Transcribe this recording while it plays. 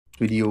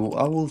video,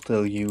 I will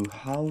tell you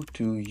how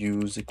to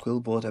use the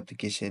Quillbot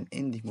application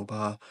in the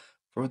mobile.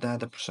 For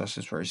that, the process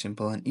is very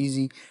simple and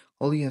easy.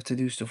 All you have to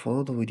do is to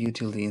follow the video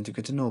till the end to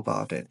get to know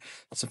about it.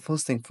 So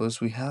first thing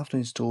first, we have to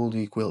install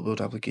the Quillbot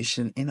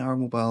application in our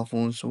mobile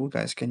phone so you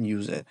guys can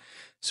use it.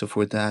 So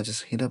for that,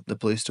 just hit up the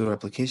Play Store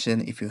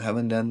application if you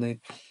haven't done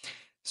it.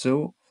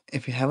 So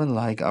if you haven't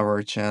liked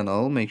our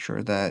channel, make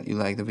sure that you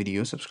like the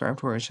video, subscribe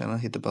to our channel,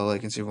 hit the bell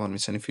icon so you won't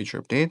miss any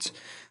future updates.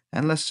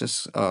 And let's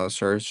just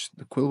search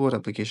the Quillbot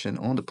application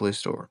on the Play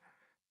Store.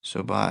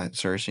 So by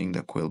searching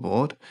the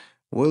Quillbot,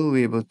 we'll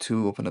be able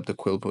to open up the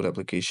Quillbot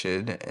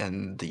application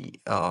and the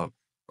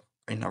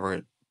in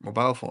our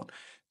mobile phone.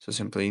 So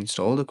simply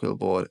install the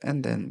Quillbot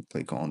and then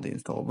click on the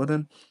install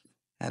button,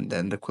 and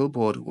then the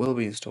Quillbot will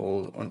be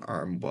installed on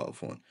our mobile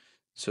phone.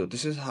 So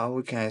this is how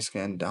you guys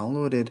can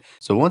download it.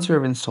 So once you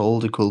have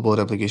installed the Quillbot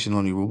application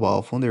on your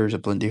mobile phone, there's a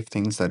plenty of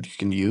things that you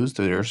can use.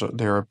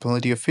 There are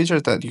plenty of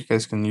features that you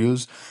guys can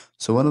use.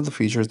 So one of the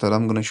features that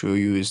I'm gonna show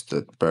you is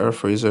the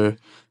paraphraser,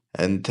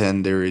 and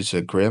then there is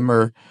a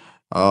grammar.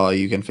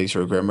 You can fix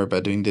your grammar by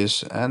doing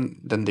this, and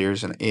then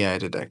there's an AI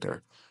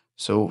detector.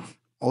 So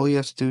all you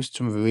have to do is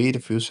to wait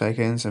a few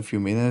seconds, a few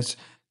minutes,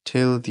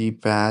 till the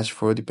patch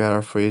for the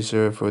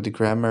paraphraser, for the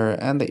grammar,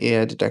 and the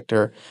AI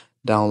detector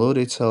download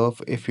itself.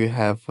 If you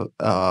have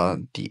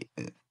the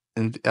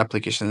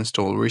application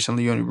installed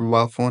recently on your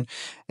mobile phone,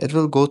 it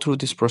will go through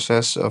this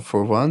process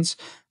for once.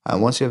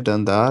 And once you have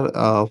done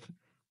that,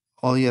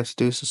 all you have to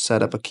do is to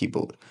set up a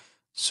keyboard.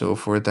 So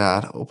for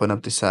that, open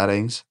up the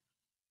settings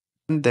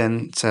and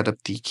then set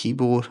up the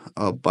keyboard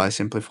by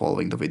simply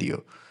following the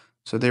video.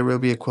 So there will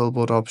be a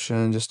Quillboard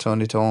option, just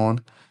turn it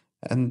on,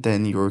 and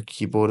then your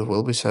keyboard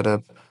will be set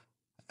up,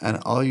 and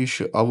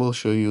I will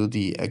show you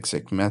the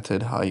exact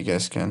method how you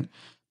guys can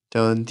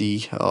turn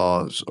the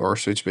or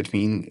switch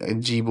between a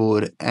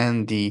Gboard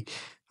and the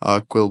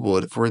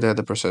Quillboard. For that,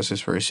 the process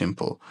is very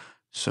simple.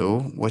 So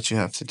what you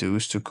have to do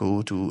is to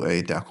go to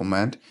a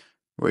document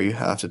where you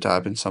have to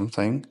type in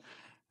something,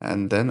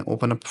 and then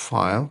open up a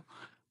file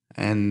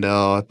and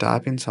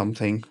type in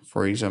something.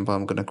 For example,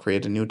 I'm gonna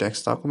create a new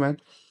text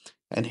document,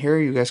 and here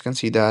you guys can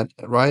see that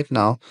right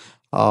now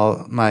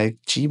my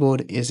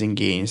Gboard is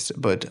engaged,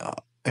 but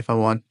if I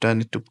want to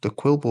turn it to the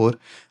Quillboard,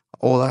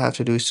 all I have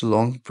to do is to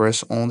long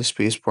press on the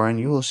spacebar, and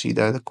you will see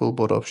that the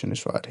Quillboard option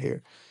is right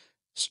here.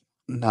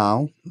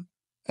 Now,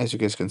 as you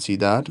guys can see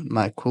that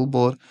my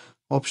Quillboard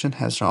option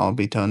has now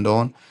been turned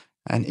on,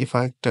 and if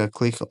I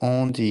click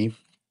on the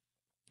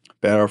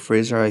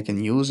paraphraser, I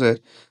can use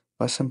it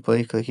by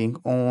simply clicking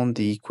on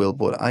the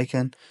Quillboard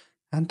icon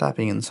and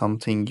typing in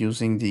something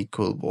using the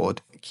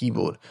Quillboard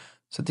keyboard.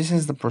 So this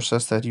is the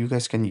process that you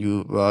guys can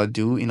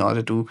do in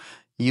order to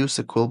use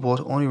the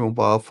Quillboard on your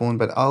mobile phone.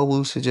 But I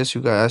will suggest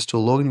you guys to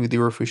log in with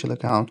your official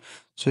account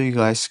so you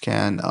guys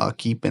can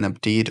keep an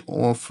update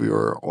of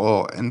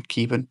your and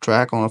keep a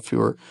track of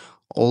your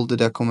all the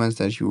documents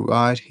that you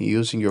write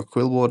using your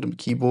Quillboard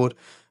keyboard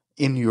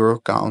in your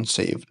account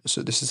saved.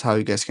 So this is how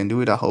you guys can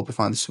do it. I hope you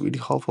found this really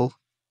helpful.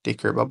 Take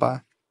care. Bye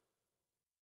bye.